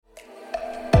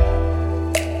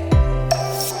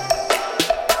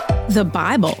The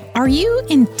Bible. Are you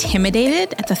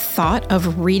intimidated at the thought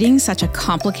of reading such a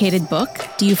complicated book?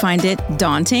 Do you find it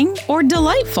daunting or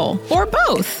delightful or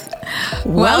both?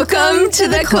 Welcome to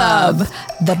the club.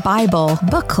 The Bible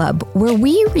Book Club, where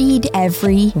we read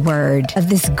every word of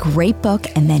this great book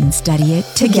and then study it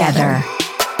together.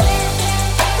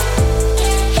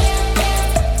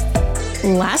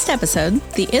 Last episode,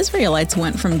 the Israelites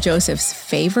went from Joseph's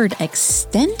favored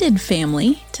extended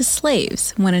family to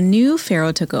slaves when a new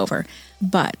Pharaoh took over.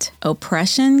 But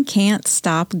oppression can't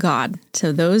stop God.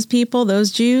 So those people, those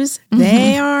Jews,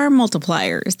 they are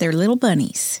multipliers. They're little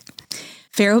bunnies.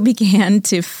 Pharaoh began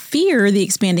to fear the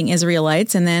expanding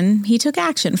Israelites, and then he took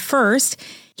action. First,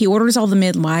 he orders all the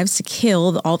midwives to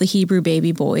kill all the Hebrew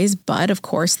baby boys, but of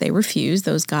course they refused,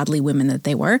 those godly women that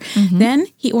they were. Then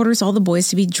he orders all the boys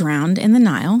to be drowned in the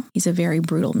Nile. He's a very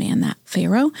brutal man, that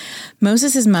Pharaoh.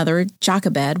 Moses' mother,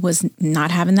 Jochebed, was not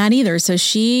having that either, so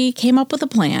she came up with a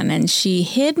plan, and she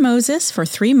hid Moses for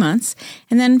 3 months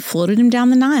and then floated him down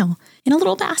the Nile in a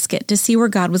little basket to see where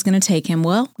God was going to take him.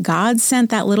 Well, God sent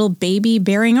that little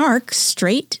baby-bearing ark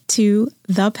straight to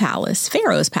the palace,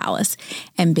 Pharaoh's palace,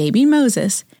 and baby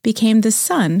Moses became the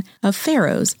son of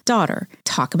Pharaoh's daughter.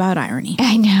 Talk about irony.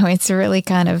 I know, it's really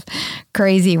kind of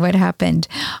crazy what happened.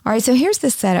 All right, so here's the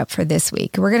setup for this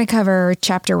week. We're going to cover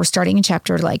we're starting in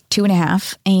chapter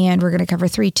 2.5, and we're going to cover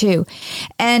 3 too.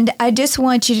 And I just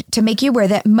want you to make you aware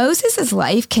that Moses'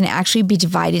 life can actually be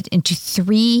divided into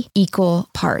 3 equal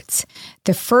parts.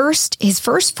 His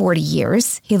first 40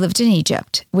 years, he lived in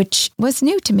Egypt, which was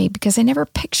new to me because I never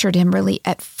pictured him really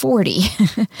at 40.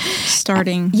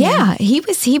 Starting. Yeah, he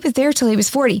was there till he was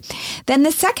 40. Then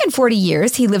the second 40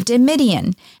 years, he lived in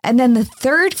Midian. And then the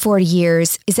third 40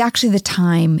 years is actually the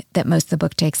time that most of the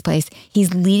book takes place.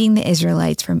 He's leading the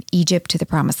Israelites from Egypt to the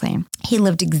Promised Land. He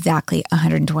lived exactly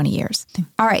 120 years.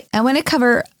 All right, I want to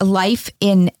cover life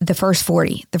in the first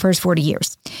 40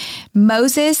 years.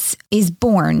 Moses is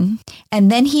born,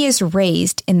 and then he is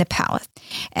raised in the palace.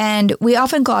 And we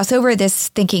often gloss over this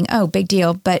thinking, oh, big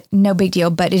deal, but no big deal,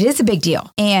 but it is a big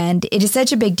deal. And it is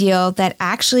such a big deal that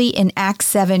actually in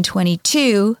Acts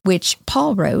 7:22, which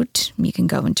Paul wrote, you can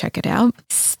go and check it out,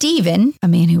 Stephen, a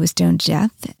man who was stoned to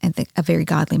death, a very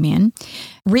godly man,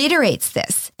 reiterates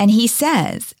this. And he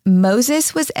says,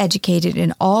 Moses was educated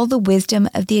in all the wisdom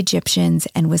of the Egyptians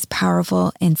and was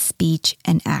powerful in speech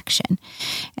and action.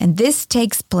 And this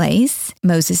takes place,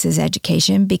 Moses'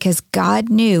 education, because God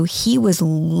knew he was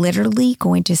literally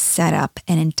going to set up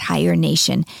an entire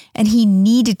nation, and he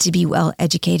needed to be well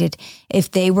educated if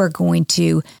they were going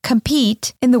to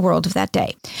compete in the world of that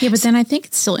day. Yeah, but then I think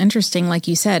it's still interesting, like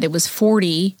you said, it was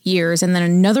 40 years and then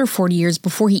another 40 years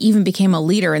before he even became a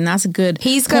leader, and that's a good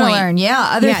He's going to learn,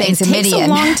 other things in Midian. It takes a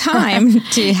long time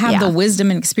to have the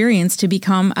wisdom and experience to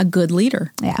become a good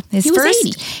leader. Yeah,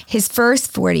 his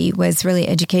first 40 was really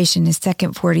education. His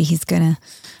second 40, he's going to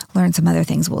learn some other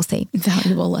things, we'll see.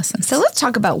 Valuable lessons. So let's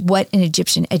talk about what an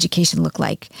Egyptian education looked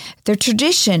like. The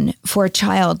tradition for a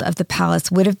child of the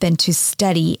palace would have been to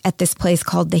study at this place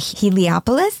called the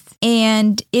Heliopolis,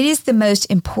 and it is the most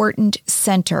important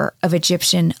center of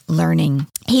Egyptian learning.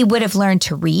 He would have learned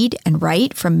to read and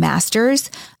write from masters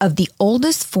of the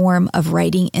oldest form of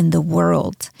writing in the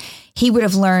world. He would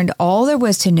have learned all there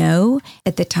was to know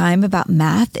at the time about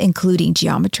math, including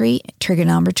geometry,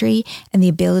 trigonometry, and the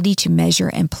ability to measure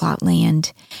and plot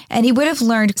land. And he would have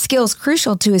learned skills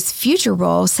crucial to his future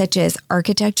role, such as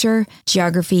architecture,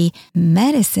 geography,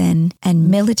 medicine, and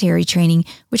military training,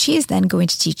 which he is then going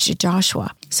to teach to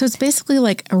Joshua. So it's basically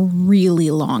like a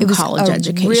really long college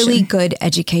education. Really good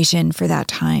education for that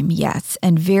time, yes,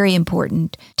 and very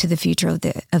important to the future of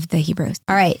the Hebrews.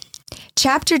 All right.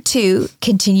 Chapter 2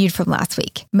 continued from last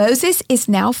week. Moses is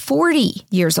now 40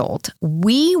 years old.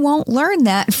 We won't learn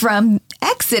that from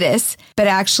Exodus, but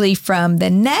actually from the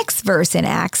next verse in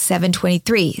Acts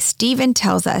 7:23. Stephen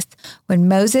tells us when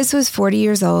Moses was 40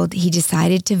 years old, he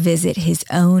decided to visit his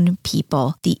own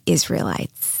people, the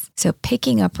Israelites. So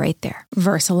picking up right there.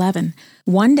 Verse 11.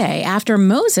 One day after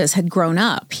Moses had grown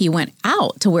up, he went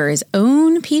out to where his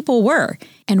own people were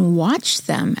and watched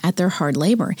them at their hard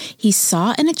labor. He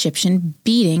saw an Egyptian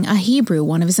beating a Hebrew,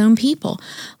 one of his own people.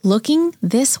 Looking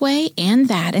this way and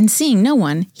that and seeing no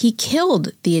one, he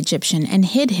killed the Egyptian and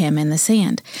hid him in the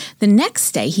sand. The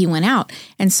next day he went out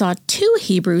and saw 2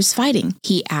 Hebrews fighting.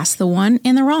 He asked the one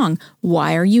in the wrong,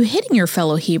 "Why are you hitting your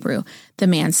fellow Hebrew?" The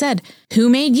man said, "Who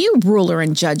made you ruler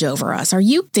and judge over us? Are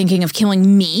you thinking of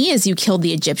killing me as you killed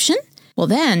the Egyptian?" Well,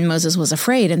 then Moses was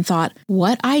afraid and thought,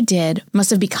 what I did must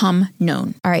have become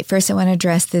known. All right, first I want to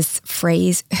address this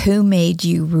phrase, who made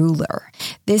you ruler?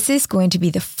 This is going to be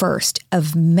the first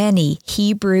of many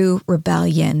Hebrew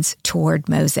rebellions toward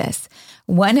Moses.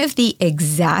 One of the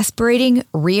exasperating,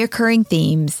 reoccurring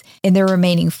themes in the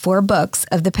remaining 4 books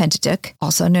of the Pentateuch,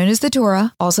 also known as the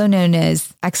Torah, also known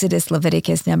as Exodus,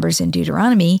 Leviticus, Numbers, and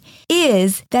Deuteronomy,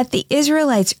 is that the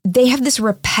Israelites, they have this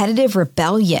repetitive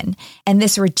rebellion and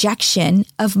this rejection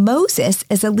of Moses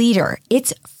as a leader.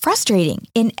 It's frustrating.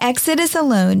 In Exodus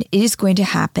alone, it is going to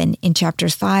happen in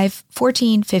chapters 5,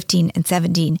 14, 15, and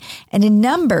 17. And in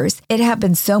Numbers, it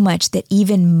happens so much that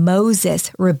even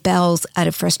Moses rebels out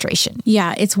of frustration.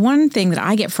 Yeah, it's one thing that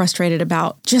I get frustrated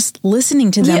about, just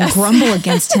listening to them grumble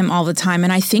against him all the time.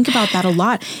 And I think about that a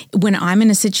lot. When I'm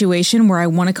in a situation where I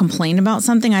want to complain about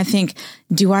something, I think,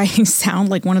 do I sound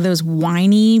like one of those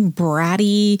whiny,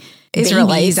 bratty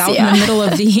Israelites out in the middle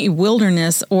of the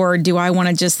wilderness? Or do I want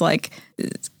to just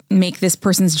make this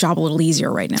person's job a little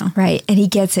easier right now? Right. And he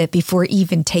gets it before he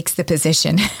even takes the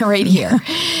position right here.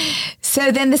 So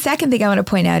then the second thing I want to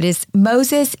point out is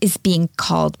Moses is being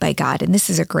called by God. And this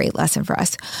is a great lesson for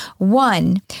us.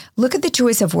 1, look at the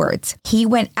choice of words. He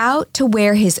went out to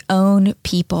where his own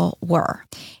people were.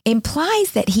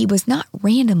 Implies that he was not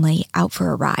randomly out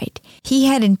for a ride. He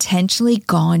had intentionally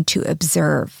gone to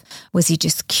observe. Was he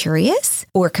just curious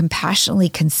or compassionately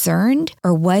concerned?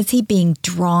 Or was he being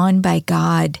drawn by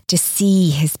God to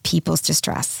see his people's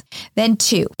distress? Then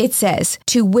 2, it says,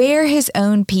 to where his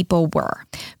own people were.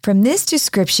 From this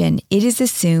description, it is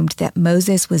assumed that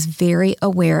Moses was very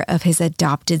aware of his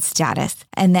adopted status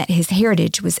and that his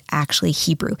heritage was actually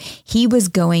Hebrew. He was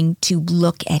going to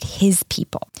look at his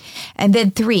people. And then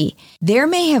 3, there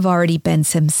may have already been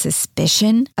some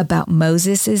suspicion about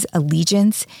Moses'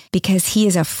 allegiance because he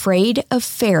is afraid of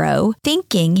Pharaoh,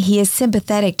 thinking he is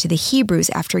sympathetic to the Hebrews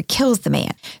after he kills the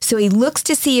man. So he looks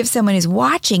to see if someone is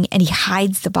watching and he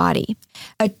hides the body.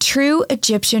 A true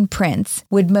Egyptian prince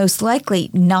would most likely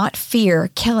not fear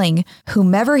killing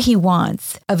whomever he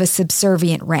wants of a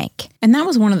subservient rank. And that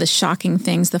was one of the shocking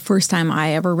things the first time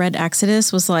I ever read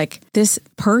Exodus was this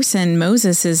person,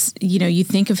 Moses, is, you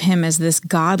think of him as this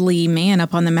godly man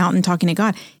up on the mountain talking to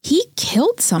God. He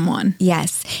killed someone.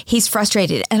 Yes, he's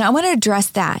frustrated. And I want to address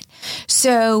that.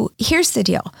 So here's the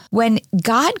deal. When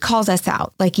God calls us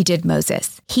out, like he did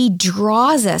Moses, he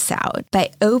draws us out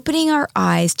by opening our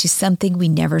eyes to something we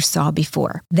never saw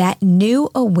before. That new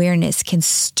awareness can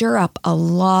stir up a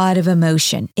lot of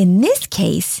emotion. In this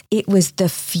case, it was the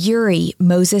fury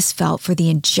Moses felt for the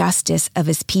injustice of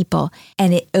his people,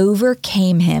 and it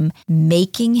overcame him,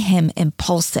 making him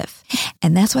impulsive.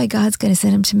 And that's why God's going to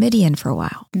send him to Midian for a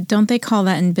while. Don't they call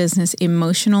that in business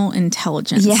emotional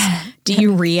intelligence? Yeah. Do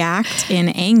you react in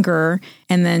anger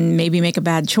and then maybe make a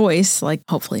bad choice,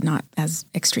 hopefully not as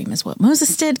extreme as what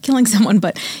Moses did, killing someone,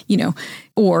 but,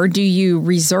 or do you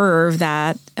reserve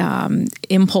that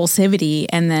impulsivity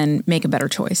and then make a better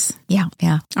choice? Yeah.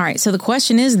 All right. So the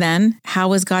question is then,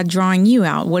 how is God drawing you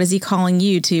out? What is he calling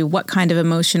you to? What kind of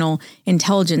emotional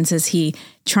intelligence is he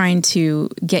trying to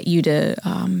get you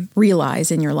to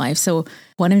realize in your life? So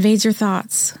what invades your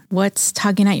thoughts? What's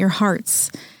tugging at your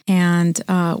hearts? And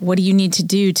what do you need to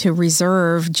do to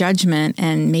reserve judgment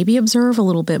and maybe observe a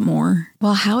little bit more?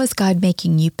 Well, how is God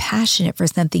making you passionate for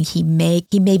something he may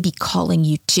be calling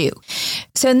you to?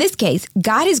 So in this case,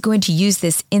 God is going to use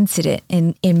this incident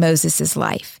in Moses'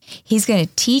 life. He's going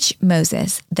to teach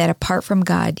Moses that apart from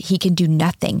God, he can do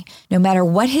nothing, no matter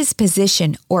what his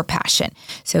position or passion.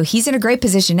 So he's in a great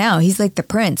position now. He's like the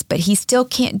prince, but he still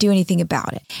can't do anything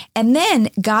about it. And then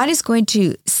God is going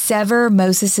to sever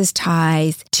Moses'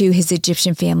 ties to his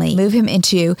Egyptian family, move him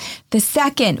into the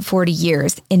second 40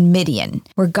 years in Midian,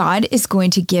 where God is going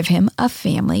to give him a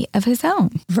family of his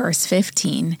own. Verse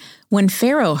 15. When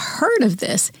Pharaoh heard of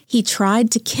this, he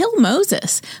tried to kill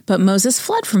Moses, but Moses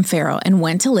fled from Pharaoh and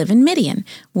went to live in Midian,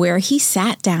 where he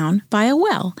sat down by a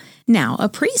well. Now, a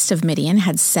priest of Midian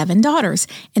had 7 daughters,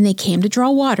 and they came to draw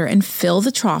water and fill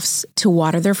the troughs to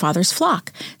water their father's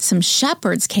flock. Some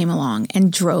shepherds came along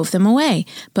and drove them away,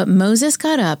 but Moses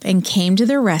got up and came to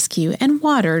their rescue and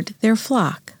watered their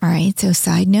flock. All right, so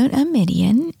side note on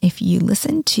Midian, if you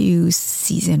listen to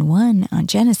season 1 on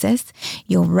Genesis,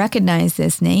 you'll recognize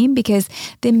this name because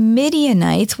the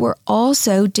Midianites were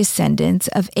also descendants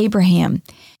of Abraham.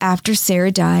 After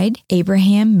Sarah died,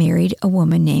 Abraham married a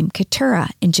woman named Keturah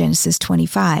in Genesis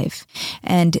 25.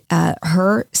 And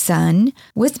her son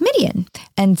was Midian.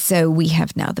 And so we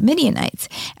have now the Midianites.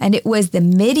 And it was the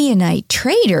Midianite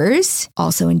traders,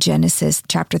 also in Genesis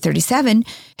chapter 37,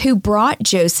 who brought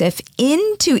Joseph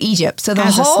into Egypt. So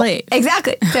as a slave.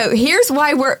 Exactly. So here's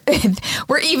why we're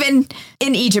even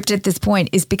in Egypt at this point,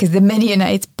 is because the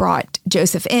Midianites brought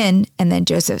Joseph in, and then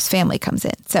Joseph's family comes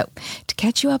in. So to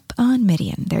catch you up on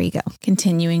Midian, there you go.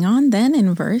 Continuing on then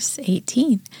in verse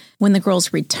 18. When the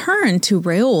girls returned to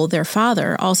Reuel, their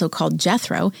father, also called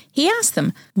Jethro, he asked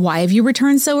them, "Why have you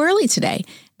returned so early today?"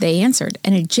 They answered,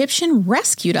 "An Egyptian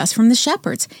rescued us from the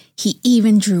shepherds. He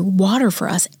even drew water for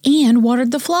us and watered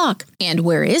the flock." "And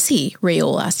where is he?"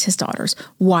 Reuel asked his daughters.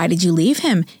 "Why did you leave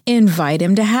him? Invite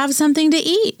him to have something to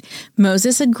eat."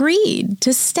 Moses agreed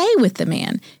to stay with the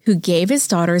man, who gave his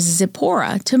daughter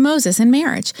Zipporah to Moses in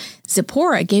marriage.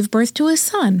 Zipporah gave birth to a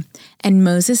son, and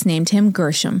Moses named him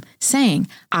Gershom, saying,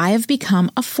 "I have become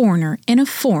a foreigner in a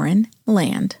foreign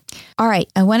land." All right,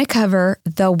 I want to cover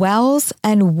the wells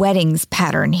and weddings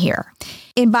pattern here.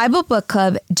 In Bible Book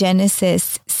Club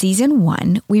Genesis Season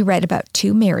 1, we read about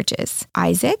two marriages,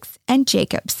 Isaac's and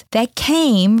Jacob's, that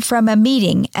came from a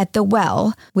meeting at the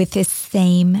well with this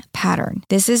same pattern.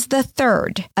 This is the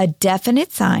third, a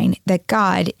definite sign that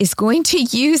God is going to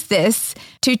use this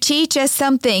to teach us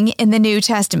something in the New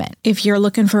Testament. If you're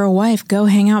looking for a wife, go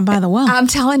hang out by the well. I'm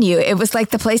telling you, it was like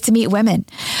the place to meet women.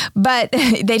 But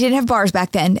they didn't have bars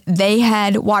back then. They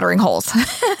had watering holes.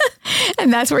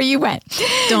 And that's where you went.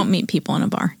 Don't meet people in a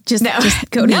bar. Just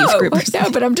go to youth group. No,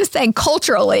 but I'm just saying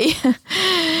culturally,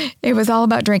 it was all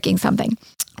about drinking something.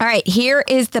 All right, here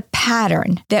is the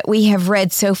pattern that we have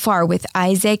read so far with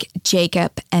Isaac,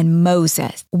 Jacob, and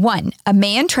Moses. 1, a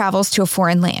man travels to a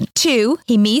foreign land. 2,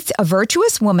 he meets a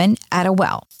virtuous woman at a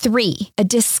well. 3, a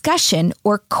discussion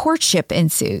or courtship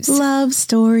ensues. Love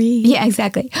story. Yeah,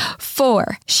 exactly.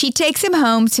 4, she takes him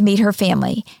home to meet her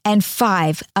family. And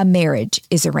 5, a marriage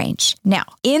is arranged. Now,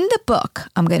 in the book,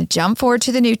 I'm going to jump forward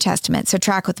to the New Testament, so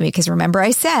track with me, because remember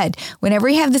I said, whenever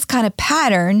you have this kind of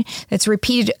pattern that's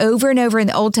repeated over and over in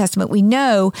the Old Testament, we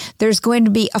know there's going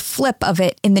to be a flip of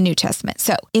it in the New Testament.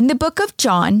 So in the book of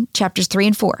John, chapters 3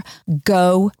 and 4,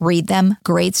 go read them.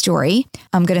 Great story.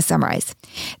 I'm going to summarize.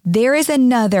 There is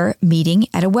another meeting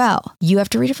at a well. You have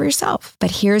to read it for yourself.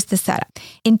 But here's the setup.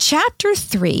 In chapter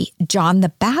 3, John the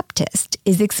Baptist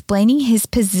is explaining his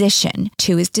position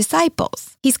to his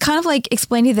disciples. He's kind of like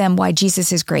explaining to them why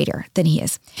Jesus is greater than he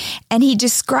is. And he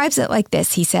describes it like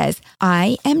this. He says,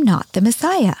 "I am not the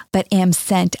Messiah, but am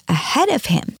sent ahead of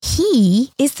him.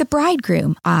 He is the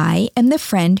bridegroom. I am the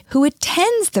friend who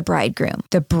attends the bridegroom.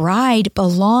 The bride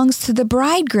belongs to the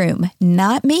bridegroom,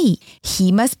 not me.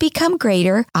 He must become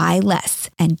greater, I less."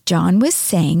 And John was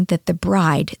saying that the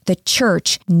bride, the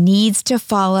church, needs to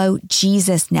follow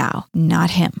Jesus now,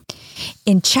 not him.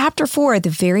 In chapter 4, the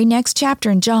very next chapter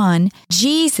in John,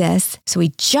 Jesus, so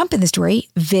we jump in the story,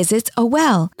 visits a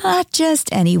well. Not just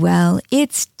any well,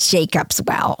 it's Jacob's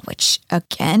well, which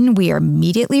again, we are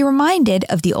immediately reminded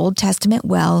of the Old Testament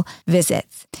well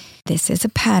visits. This is a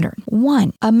pattern.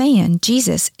 1, a man,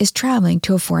 Jesus, is traveling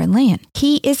to a foreign land.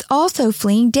 He is also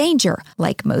fleeing danger,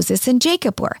 like Moses and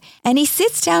Jacob were, and he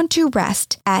sits down to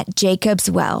rest at Jacob's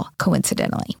well,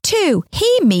 coincidentally. 2,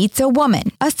 he meets a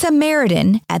woman, a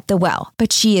Samaritan, at the well,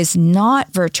 but she is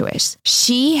not virtuous.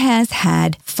 She has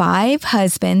had 5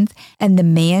 husbands, and the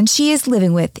man she is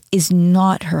living with is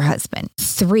not her husband.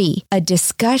 3, a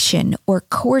discussion or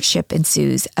courtship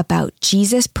ensues about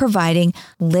Jesus providing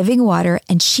living water,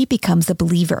 and she becomes a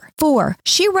believer. 4,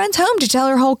 she runs home to tell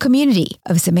her whole community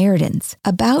of Samaritans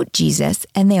about Jesus,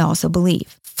 and they also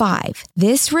believe. 5,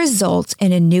 this results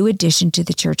in a new addition to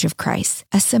the Church of Christ,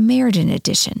 a Samaritan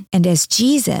addition. And as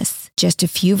Jesus, just a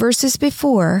few verses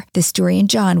before, the story in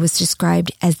John was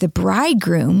described as the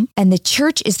bridegroom, and the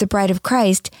church is the bride of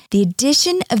Christ, the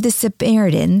addition of the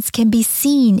Samaritans can be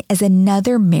seen as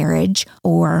another marriage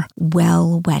or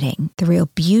well wedding. The real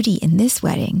beauty in this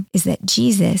wedding is that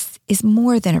Jesus is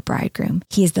more than a bridegroom.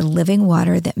 He is the living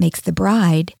water that makes the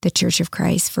bride, the Church of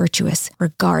Christ, virtuous,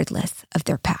 regardless of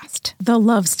their past. The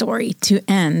love story to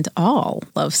end all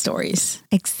love stories.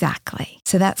 Exactly.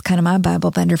 So that's kind of my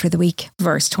Bible bender for the week.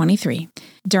 Verse 23.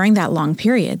 During that long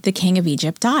period, the king of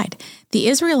Egypt died. The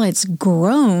Israelites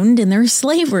groaned in their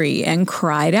slavery and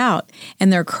cried out,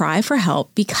 and their cry for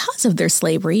help because of their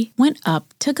slavery went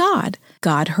up to God.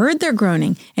 God heard their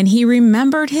groaning, and he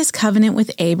remembered his covenant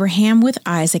with Abraham, with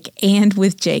Isaac, and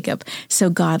with Jacob. So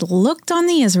God looked on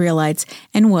the Israelites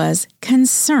and was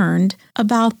concerned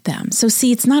about them. So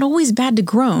see, it's not always bad to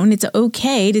groan. It's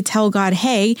okay to tell God,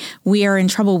 hey, we are in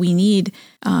trouble. We need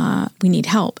we need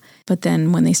help. But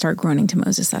then when they start groaning to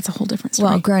Moses, that's a whole different story.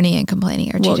 Well, groaning and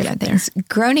complaining are two different things.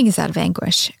 Groaning is out of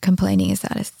anguish. Complaining is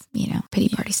out of, pity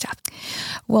party stuff.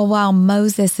 Well, while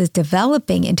Moses is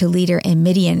developing into leader in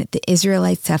Midian, the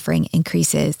Israelite suffering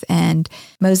increases. And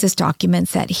Moses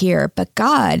documents that here. But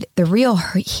God, the real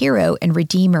hero and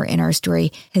redeemer in our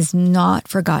story, has not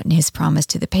forgotten his promise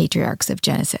to the patriarchs of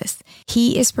Genesis.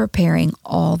 He is preparing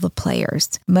all the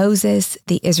players, Moses,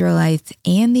 the Israelites,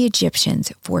 and the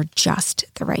Egyptians, for just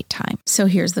the right time. So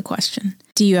here's the question.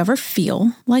 Do you ever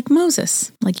feel like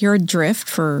Moses? Like you're adrift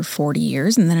for 40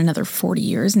 years and then another 40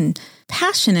 years and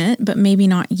passionate, but maybe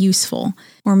not useful?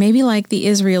 Or maybe like the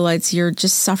Israelites, you're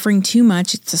just suffering too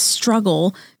much. It's a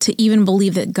struggle to even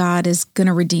believe that God is going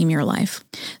to redeem your life.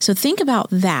 So think about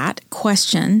that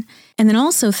question. And then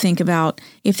also think about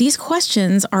if these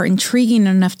questions are intriguing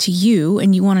enough to you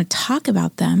and you want to talk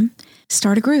about them,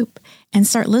 start a group and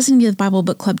start listening to the Bible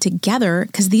Book Club together,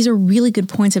 because these are really good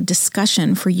points of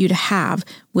discussion for you to have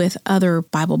with other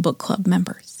Bible Book Club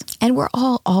members. And we're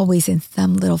all always in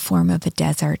some little form of a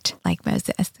desert like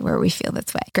Moses, where we feel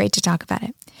this way. Great to talk about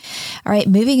it. All right,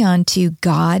 moving on to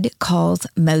God Calls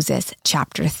Moses,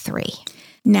 chapter 3.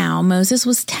 Now Moses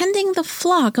was tending the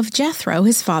flock of Jethro,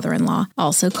 his father-in-law,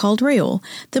 also called Reuel,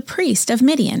 the priest of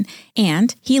Midian,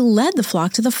 and he led the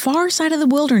flock to the far side of the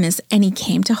wilderness, and he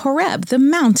came to Horeb, the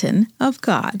mountain of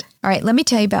God. All right, let me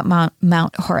tell you about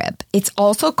Mount Horeb. It's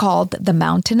also called the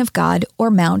Mountain of God or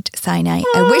Mount Sinai.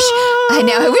 I wish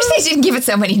they didn't give it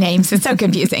so many names. It's so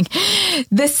confusing.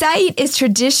 The site is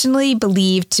traditionally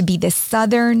believed to be the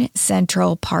southern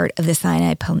central part of the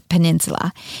Sinai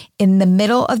Peninsula. In the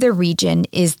middle of the region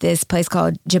is this place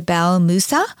called Jebel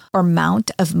Musa, or Mount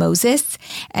of Moses,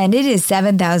 and it is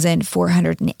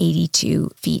 7,482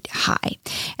 feet high.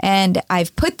 And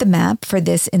I've put the map for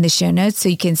this in the show notes so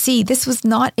you can see this was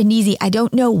not an easy. I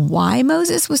don't know why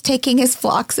Moses was taking his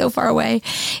flock so far away.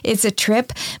 It's a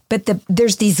trip, but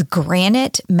there's these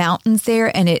granite mountains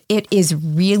there, and it is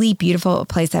really beautiful, a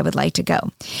place I would like to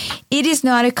go. It is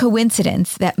not a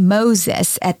coincidence that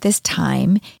Moses at this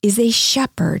time is a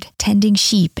shepherd tending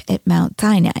sheep at Mount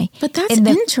Sinai. But that's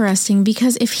interesting,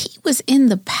 because if he was in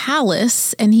the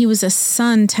palace and he was a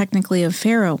son technically of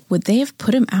Pharaoh, would they have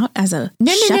put him out as a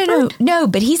shepherd? No,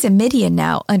 but he's in Midian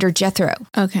now under Jethro.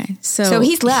 Okay, so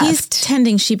he's left. He's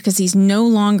tending sheep because he's no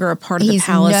longer a part of the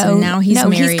palace, and now he's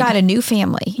married. He's got a new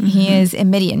family. Mm-hmm. He is in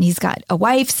Midian. He's got a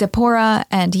wife, Zipporah,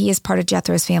 and he is part of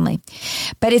Jethro's family.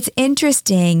 But it's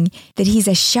interesting that he's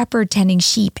a shepherd tending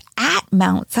sheep at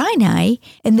Mount Sinai,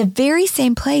 in the very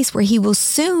same place where he will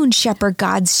soon shepherd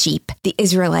God's sheep, the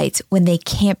Israelites, when they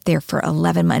camp there for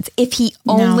 11 months. If he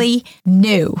only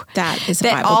knew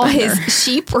that all his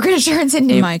sheep were going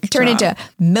to turn into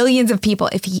millions of people,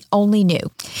 if he only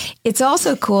knew. It's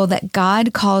also cool that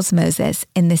God calls Moses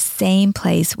in the same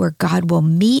place where God will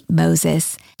meet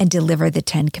Moses and deliver the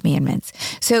 10 Commandments.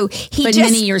 So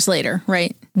many years later,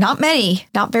 right? Not many,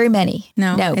 not very many.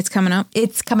 No, it's coming up.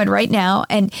 It's coming right now.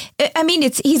 And I mean,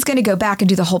 he's going to go back and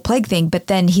do the whole plague thing, but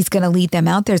then he's going to lead them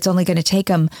out there. It's only going to take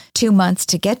him 2 months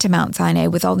to get to Mount Sinai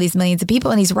with all these millions of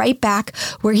people. And he's right back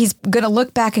where he's going to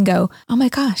look back and go, oh my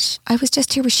gosh, I was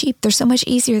just here with sheep. They're so much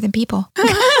easier than people.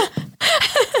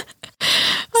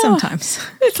 Sometimes.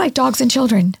 It's like dogs and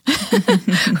children.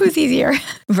 Who's easier?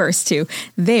 Verse 2,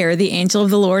 there the angel of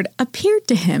the Lord appeared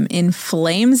to him in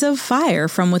flames of fire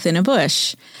from within a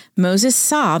bush. Moses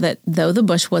saw that though the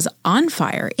bush was on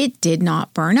fire, it did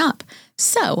not burn up.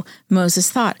 So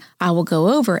Moses thought, I will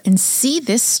go over and see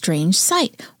this strange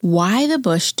sight, why the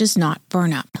bush does not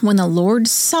burn up. When the Lord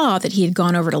saw that he had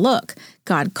gone over to look,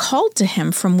 God called to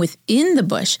him from within the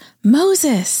bush,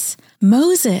 Moses,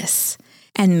 Moses.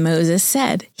 And Moses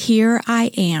said, here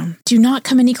I am. Do not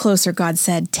come any closer, God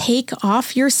said. Take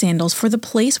off your sandals, for the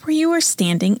place where you are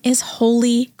standing is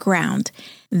holy ground.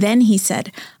 Then he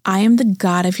said, I am the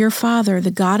God of your father,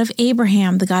 the God of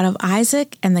Abraham, the God of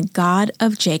Isaac, and the God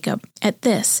of Jacob. At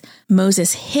this,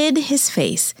 Moses hid his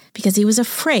face because he was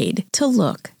afraid to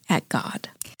look at God.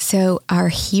 So our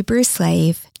Hebrew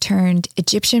slave turned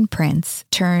Egyptian prince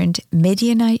turned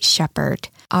Midianite shepherd,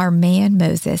 our man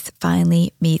Moses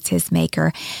finally meets his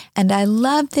maker. And I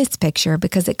love this picture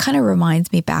because it kind of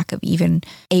reminds me back of even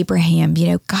Abraham. You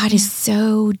know, God is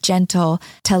so gentle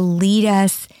to lead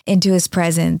us into his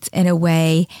presence in a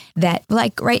way that,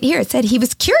 like right here, it said he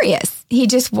was curious. He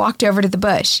just walked over to the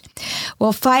bush.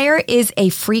 Well, fire is a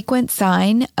frequent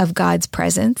sign of God's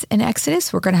presence in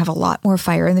Exodus. We're going to have a lot more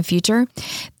fire in the future.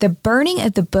 The burning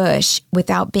of the bush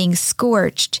without being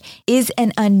scorched is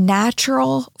an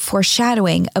unnatural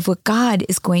foreshadowing of what God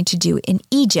is going to do in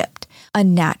Egypt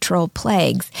unnatural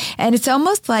plagues. And it's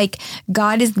almost like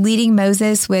God is leading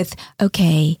Moses with,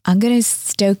 okay, I'm going to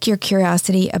stoke your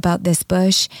curiosity about this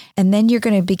bush, and then you're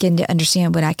going to begin to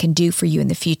understand what I can do for you in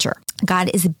the future.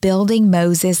 God is building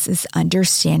Moses'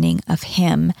 understanding of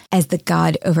him as the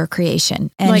God over creation.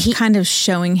 And like kind of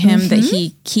showing him that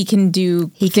he can do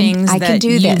things that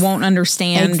you won't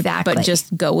understand, but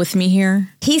just go with me here.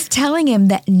 He's telling him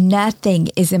that nothing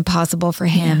is impossible for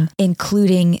him,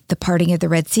 including the parting of the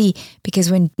Red Sea,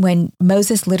 because when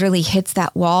Moses literally hits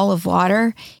that wall of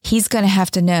water, he's going to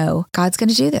have to know God's going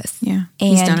to do this. Yeah.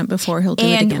 He's done it before. He'll do it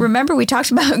again. And remember, we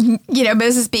talked about,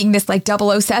 Moses being this like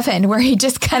 007, where he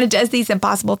just kind of does these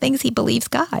impossible things. He believes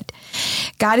God.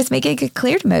 God is making it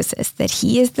clear to Moses that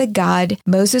he is the God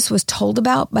Moses was told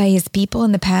about by his people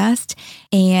in the past.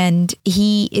 And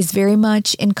he is very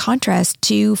much in contrast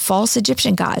to false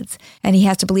Egyptian gods. And he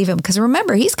has to believe him. Because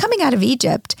remember, he's coming out of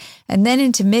Egypt and then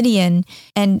into Midian.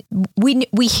 And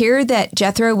we hear that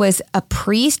Jethro was a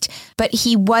priest, but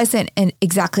he wasn't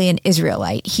exactly an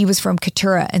Israelite. He was from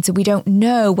Keturah. And so we don't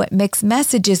know what mixed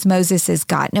messages Moses has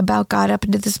gotten about God up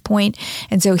until this point.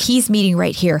 And so he's meeting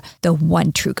right here the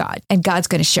one true God. And God's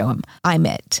going to show him, I'm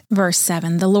it. Verse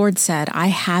 7, the Lord said, I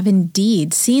have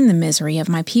indeed seen the misery of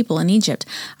my people in Egypt.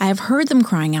 I have heard them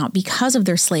crying out because of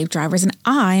their slave drivers, and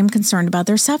I am concerned about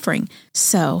their suffering.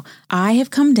 So I have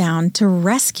come down to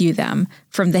rescue them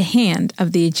from the hand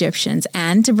of the Egyptians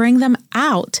and to bring them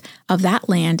out of that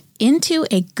land into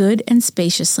a good and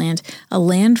spacious land, a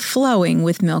land flowing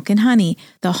with milk and honey,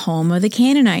 the home of the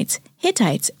Canaanites,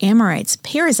 Hittites, Amorites,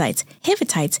 Perizzites,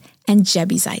 Hivitites, and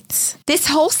Jebusites. This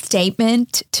whole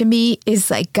statement to me is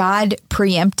like God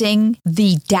preempting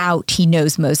the doubt he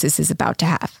knows Moses is about to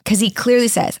have. Because he clearly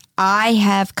says, I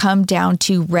have come down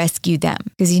to rescue them.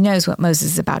 Because he knows what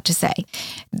Moses is about to say.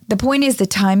 The point is the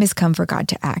time has come for God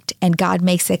to act. And God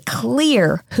makes it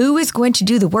clear who is going to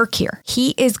do the work here.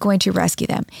 He is going to rescue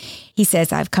them. He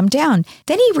says, I've come down.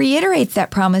 Then he reiterates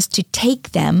that promise to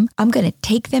take them. I'm going to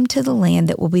take them to the land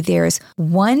that will be theirs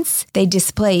once they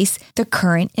displace the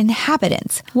current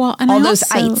inhabitants. Well, and all those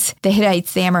ites, the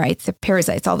Hittites, the Amorites, the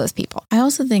Perizzites, all those people. I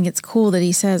also think it's cool that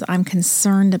he says, I'm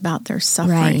concerned about their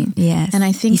suffering. Right, yes. And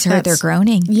I think he's heard their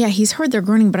groaning. Yeah, he's heard their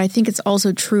groaning, but I think it's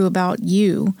also true about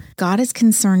you. God is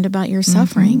concerned about your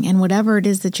suffering. And whatever it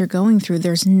is that you're going through,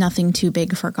 there's nothing too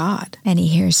big for God. And he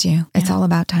hears you. It's all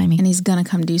about timing. And he's going to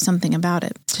come do something about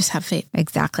it. Just have faith.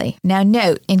 Exactly. Now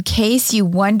note, in case you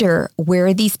wonder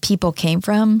where these people came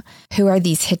from, who are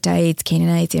these Hittites,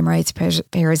 Canaanites, Amorites,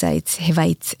 Perizzites,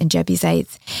 Hivites, and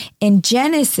Jebusites? In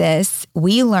Genesis,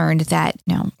 we learned that,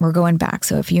 now we're going back.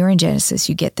 So if you're in Genesis,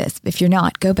 you get this. If you're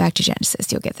not, go back to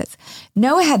Genesis, you'll get this.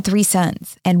 Noah had 3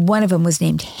 sons, and one of them was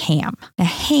named Ham. Now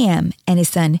Ham and his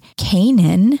son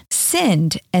Canaan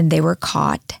sinned, and they were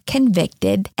caught,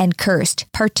 convicted, and cursed,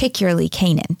 particularly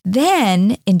Canaan.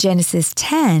 Then in Genesis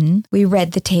 10, we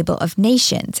read the table of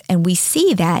nations, and we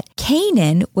see that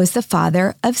Canaan was the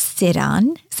father of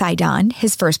Sidon,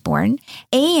 his firstborn,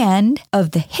 and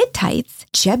of the Hittites,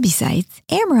 Jebusites,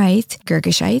 Amorites,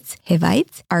 Girgashites,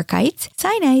 Hivites, Arkites,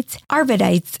 Sinites,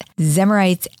 Arvadites,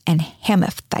 Zemarites, and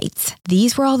Hamathites.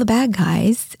 These were all the bad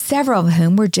guys, several of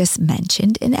whom were just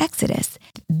mentioned in Exodus.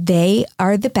 They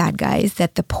are the bad guys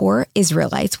that the poor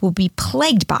Israelites will be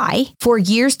plagued by for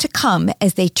years to come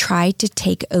as they try to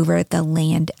take over the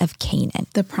land of Canaan.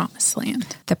 The promised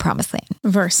land. The promised land.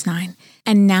 Verse 9.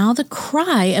 And now the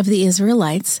cry of the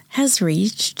Israelites has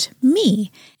reached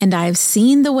me, and I have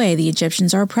seen the way the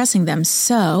Egyptians are oppressing them.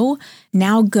 So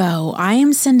now go, I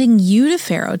am sending you to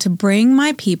Pharaoh to bring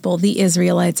my people, the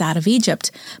Israelites, out of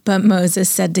Egypt. But Moses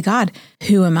said to God,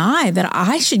 who am I that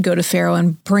I should go to Pharaoh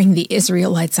and bring the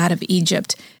Israelites out of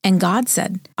Egypt? And God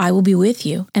said, I will be with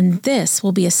you, and this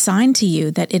will be a sign to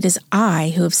you that it is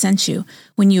I who have sent you.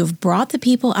 When you have brought the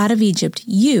people out of Egypt,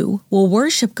 you will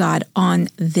worship God on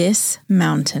this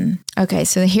mountain. Okay,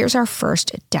 so here's our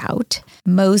first doubt.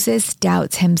 Moses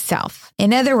doubts himself.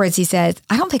 In other words, he says,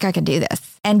 I don't think I can do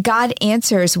this. And God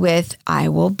answers with, I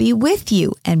will be with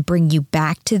you and bring you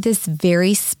back to this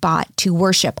very spot to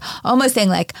worship. Almost saying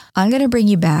like, I'm going to bring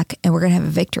you back and we're going to have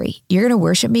a victory. You're going to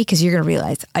worship me because you're going to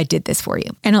realize I did this for you.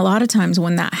 And a lot of times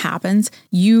when that happens,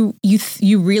 you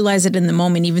realize it in the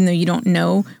moment, even though you don't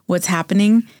know what's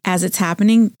happening as it's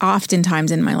happening.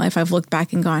 Oftentimes in my life, I've looked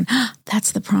back and gone,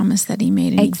 that's the promise that he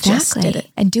made. And exactly. He just did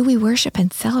it. And do we worship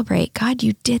and celebrate? God,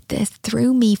 you did this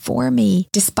through me, for me,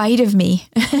 despite of me.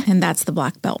 And that's the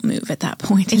black belt move at that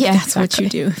point. Yeah, that's exactly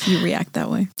what you do if you react that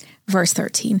way. Verse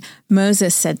 13,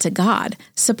 Moses said to God,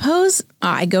 "Suppose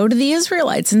I go to the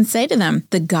Israelites and say to them,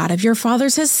 'The God of your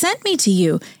fathers has sent me to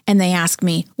you,' and they ask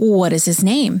me, 'What is his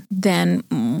name?' Then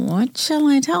what shall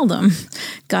I tell them?"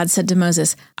 God said to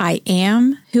Moses, "I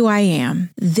am who I am.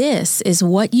 This is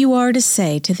what you are to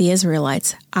say to the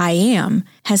Israelites. I am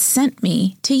has sent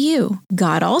me to you."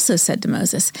 God also said to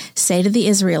Moses, "Say to the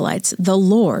Israelites, 'The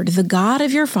Lord, the God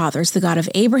of your fathers, the God of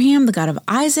Abraham, the God of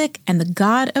Isaac, and the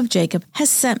God of Jacob has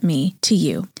sent me to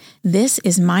you. This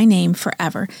is my name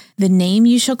forever, the name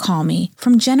you shall call me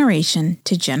from generation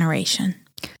to generation."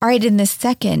 All right, in the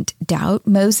second doubt,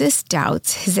 Moses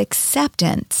doubts his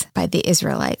acceptance by the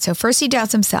Israelites. So first he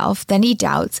doubts himself, then he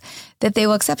doubts that they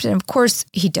will accept it. And of course,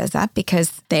 he does that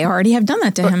because they already have done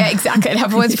that to him. Exactly, it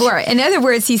happened once before. In other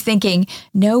words, he's thinking,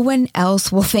 no one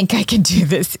else will think I can do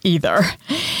this either.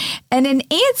 And in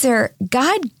answer,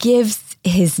 God gives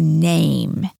his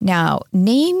name. Now,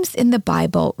 names in the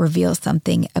Bible reveal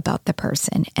something about the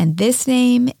person, and this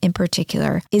name in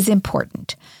particular is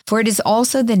important, for it is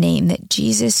also the name that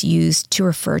Jesus used to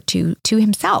refer to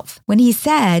himself. When he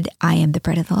said, "I am the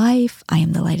bread of the life, I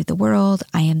am the light of the world,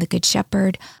 I am the good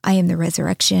shepherd, I am the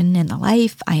resurrection and the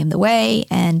life, I am the way,"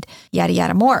 and yada,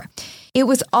 yada more. It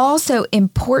was also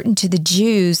important to the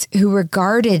Jews who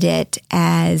regarded it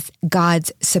as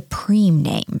God's supreme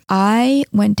name. I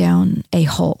went down a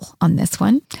hole on this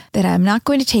one that I'm not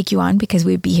going to take you on because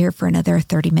we'd be here for another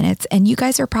 30 minutes and you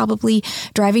guys are probably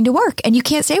driving to work and you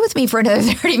can't stay with me for another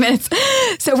 30 minutes.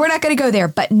 So we're not going to go there,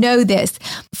 but know this.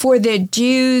 For the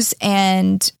Jews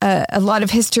and a lot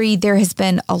of history, there has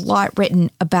been a lot written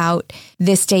about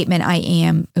this statement, "I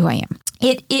am who I am."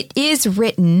 It is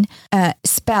written,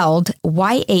 spelled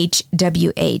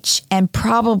YHWH and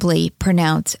probably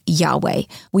pronounced Yahweh.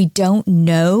 We don't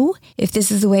know if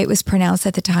this is the way it was pronounced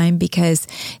at the time because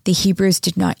the Hebrews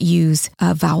did not use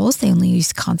vowels. They only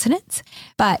used consonants.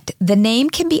 But the name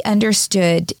can be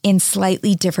understood in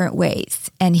slightly different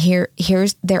ways. And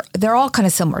they're all kind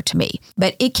of similar to me.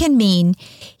 But it can mean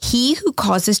he who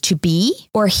causes to be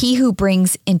or he who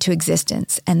brings into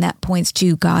existence. And that points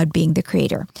to God being the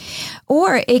creator.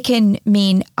 Or it can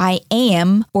mean I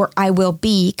am or I will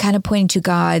be, kind of pointing to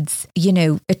God's,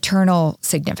 eternal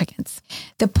significance.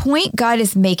 The point God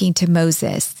is making to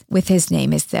Moses with his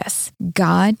name is this: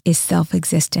 God is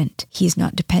self-existent. He's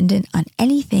not dependent on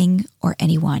anything or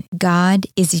anyone. God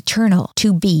is eternal,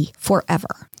 to be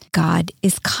forever. God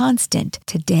is constant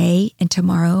today and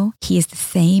tomorrow. He is the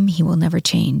same. He will never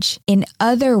change. In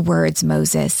other words,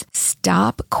 Moses,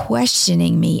 stop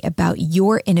questioning me about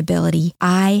your inability.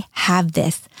 I have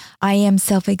this. I am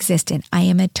self-existent. I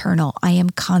am eternal. I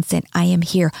am constant. I am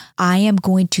here. I am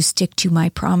going to stick to my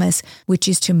promise, which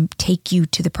is to take you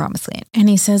to the promised land. And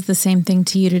he says the same thing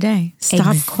to you today.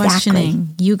 Stop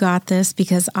questioning. You got this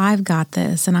because I've got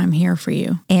this and I'm here for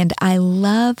you. And I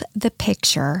love the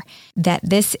picture that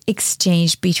this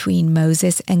exchange between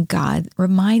Moses and God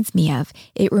reminds me of.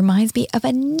 It reminds me of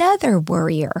another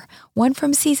warrior, one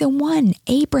from season 1,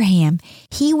 Abraham.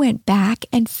 He went back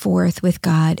and forth with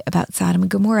God about Sodom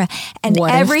and Gomorrah. And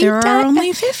what every if there time, are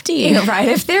only 50? Right,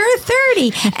 if there are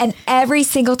 30. And every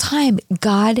single time,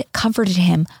 God comforted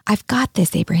him. I've got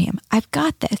this, Abraham. I've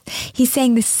got this. He's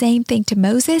saying the same thing to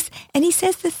Moses, and he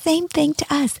says the same thing to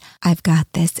us. I've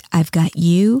got this. I've got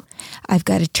you. I've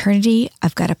got eternity.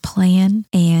 I've got a plan,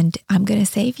 and I'm going to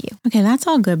save you. Okay, that's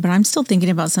all good, but I'm still thinking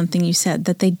about something you said,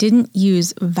 that they didn't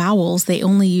use vowels. They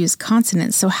only used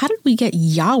consonants. So how did we get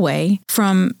Yahweh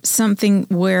from something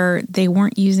where they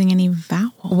weren't using any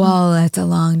vowels? Well, that's a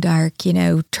long, dark,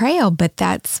 trail, but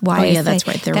that's why that's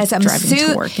right. They're driving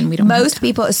to work and we don't Most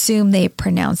people assume they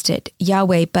pronounced it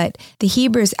Yahweh, but the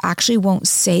Hebrews actually won't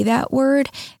say that word.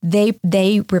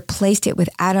 They replaced it with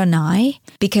Adonai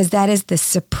because that is the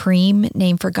supreme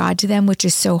name for God to them, which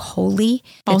is so holy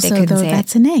that also, they couldn't say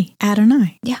that's an A,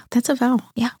 Adonai. Yeah. That's a vowel.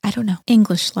 Yeah, I don't know.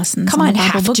 English lessons. Come on,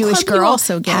 half Jewish girl.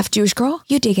 Also get. Half Jewish girl.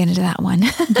 You dig into that one.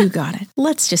 You got it.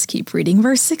 Let's just keep reading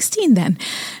verse 16 then.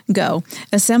 Go,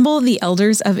 assemble the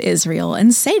elders of Israel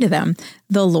and say to them,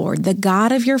 "The Lord, the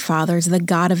God of your fathers, the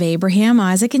God of Abraham,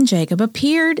 Isaac, and Jacob,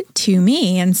 appeared to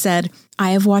me and said,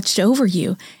 I have watched over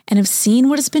you and have seen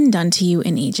what has been done to you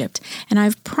in Egypt, and I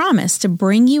have promised to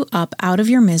bring you up out of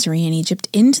your misery in Egypt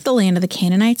into the land of the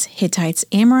Canaanites, Hittites,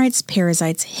 Amorites,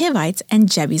 Perizzites, Hivites,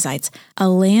 and Jebusites, a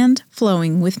land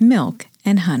flowing with milk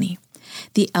and honey.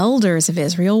 The elders of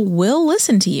Israel will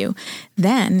listen to you.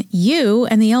 Then you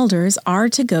and the elders are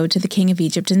to go to the king of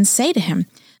Egypt and say to him,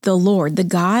 The Lord, the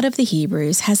God of the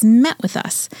Hebrews, has met with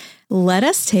us. let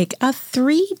us take a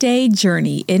 3-day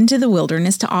journey into the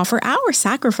wilderness to offer our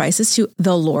sacrifices to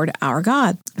the Lord our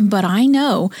God. But I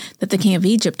know that the king of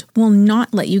Egypt will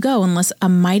not let you go unless a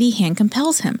mighty hand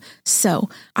compels him. So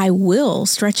I will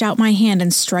stretch out my hand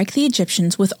and strike the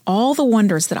Egyptians with all the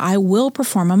wonders that I will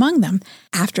perform among them.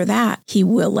 After that, he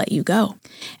will let you go.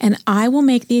 And I will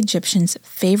make the Egyptians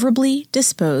favorably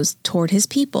disposed toward his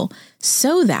people,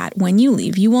 so that when you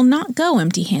leave, you will not go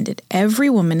empty-handed. Every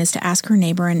woman is to ask her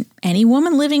neighbor and any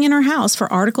woman living in her house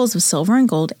for articles of silver and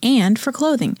gold and for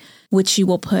clothing, which you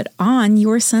will put on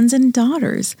your sons and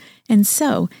daughters. And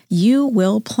so you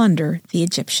will plunder the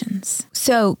Egyptians.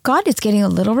 So God is getting a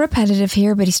little repetitive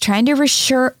here, but he's trying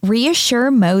to reassure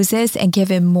Moses and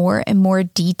give him more and more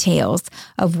details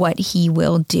of what he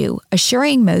will do,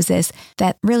 assuring Moses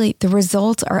that really the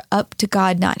results are up to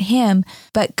God, not him,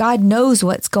 but God knows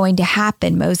what's going to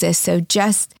happen, Moses. So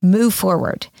just move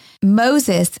forward.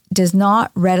 Moses does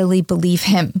not readily believe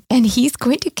him, and he's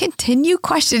going to continue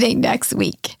questioning next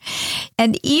week.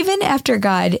 And even after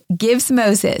God gives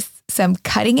Moses some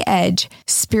cutting-edge,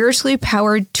 spiritually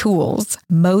powered tools,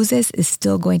 Moses is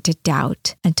still going to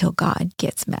doubt until God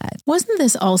gets mad. Wasn't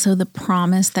this also the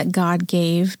promise that God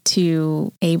gave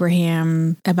to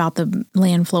Abraham about the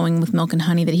land flowing with milk and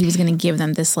honey, that he was going to give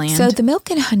them this land? So the milk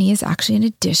and honey is actually an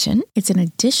addition. It's an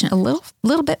addition. A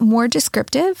little bit more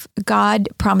descriptive. God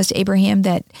promised Abraham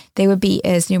that they would be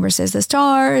as numerous as the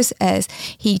stars, as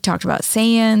he talked about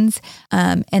sands,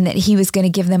 and that he was going to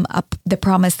give them up the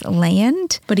promised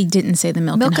land. But he didn't say the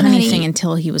milk and honey thing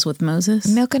until he was with Moses.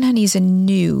 Milk and honey is a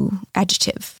new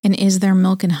adjective. And is there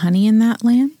milk and honey in that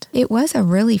land? It was a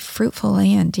really fruitful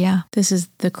land, yeah. This is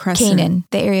the crescent. Canaan,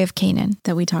 the area of Canaan.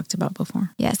 That we talked about before.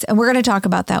 Yes, and we're going to talk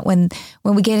about that when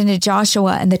we get into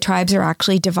Joshua and the tribes are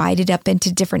actually divided up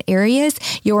into different areas.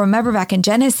 You'll remember back in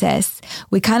Genesis,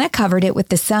 we kind of covered it with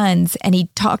the sons, and he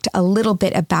talked a little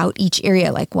bit about each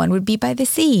area, like one would be by the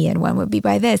sea and one would be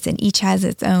by this, and each has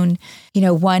its own,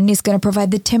 one is going to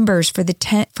provide the timber for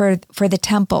the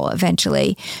temple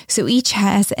eventually. So each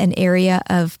has an area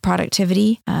of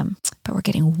productivity, but we're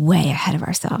getting way ahead of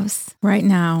ourselves. Right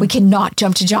now. We cannot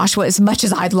jump to Joshua as much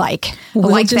as I'd like.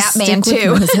 We'll like just that man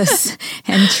too. Moses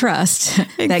and trust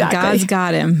that God's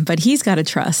got him, but he's got to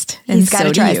trust. And he's got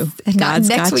to trust. You. God's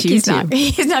got you he's too.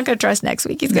 He's not going to trust next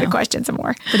week. He's going to question some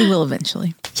more. But he will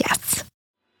eventually. Yes.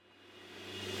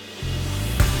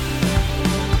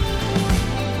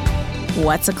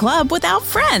 What's a club without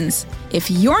friends? If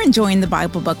you're enjoying the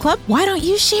Bible Book Club, why don't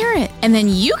you share it? And then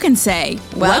you can say,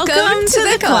 Welcome to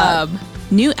the club.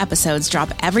 New episodes drop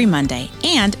every Monday,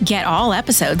 and get all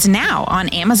episodes now on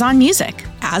Amazon Music.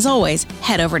 As always,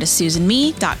 head over to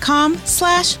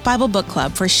susanme.com/Bible Book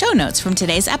Club for show notes from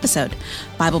today's episode.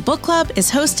 Bible Book Club is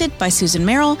hosted by Susan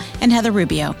Merrill and Heather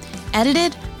Rubio.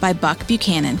 Edited by Buck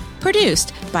Buchanan.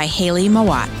 Produced by Haley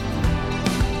Mawat.